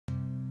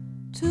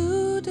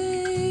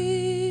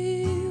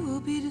Today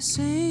will be the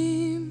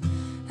same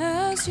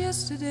as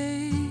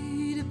yesterday,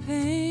 the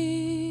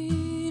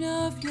pain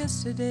of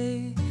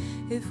yesterday,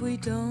 if we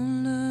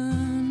don't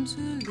learn to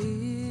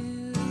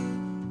live.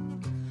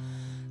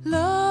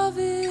 Love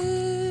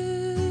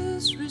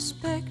is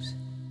respect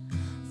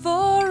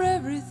for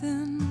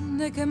everything.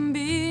 There can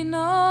be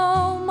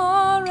no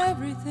more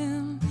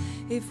everything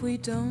if we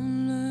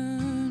don't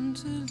learn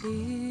to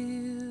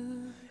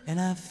live. And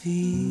I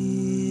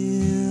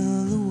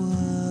feel the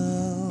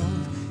world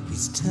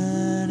is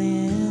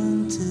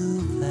turning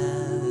too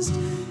fast,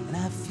 and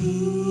I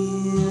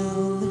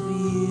feel the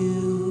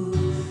view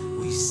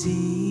we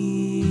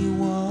see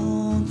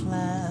won't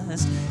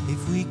last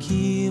if we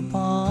keep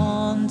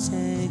on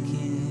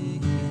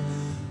taking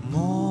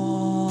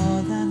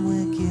more than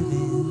we're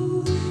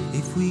giving,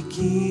 if we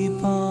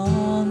keep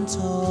on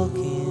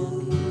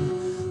talking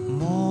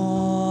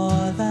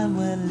more than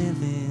we're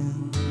living.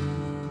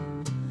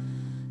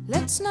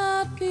 Let's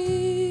not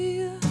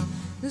be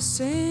the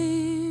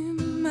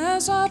same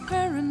as our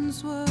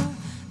parents were.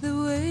 The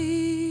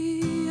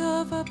way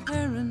of our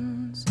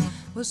parents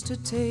was to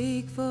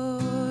take for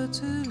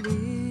to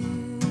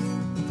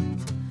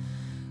live.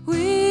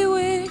 We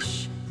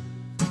wish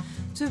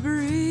to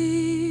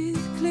breathe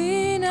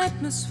clean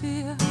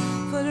atmosphere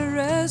for the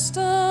rest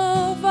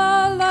of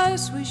our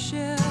lives we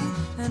share.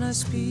 And I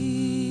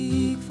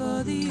speak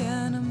for the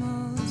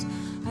animals,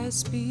 I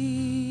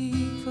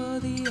speak for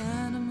the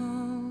animals.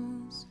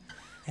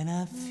 And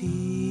I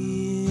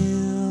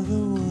feel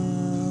the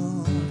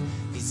world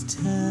is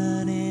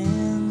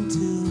turning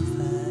too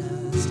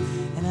fast,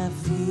 and I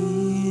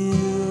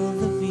feel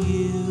the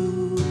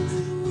view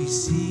we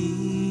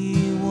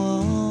see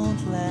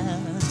won't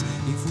last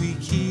if we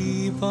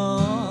keep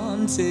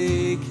on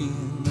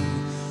taking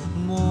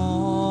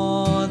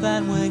more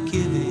than we're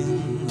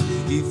giving,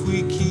 if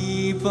we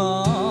keep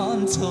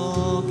on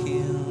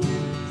talking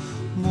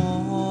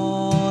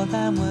more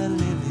than we're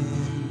living.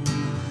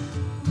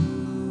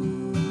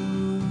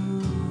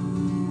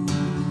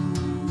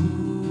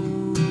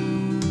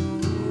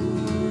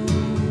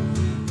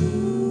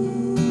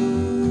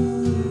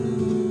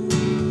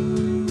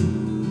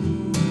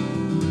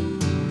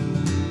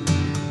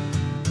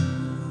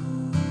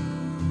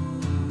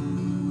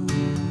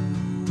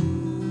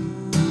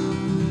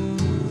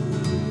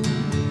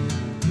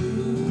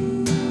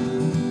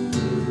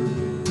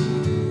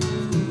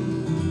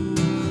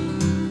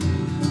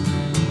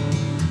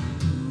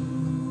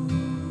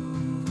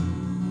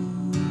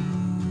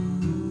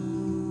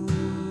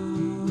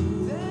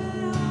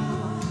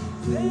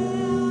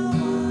 There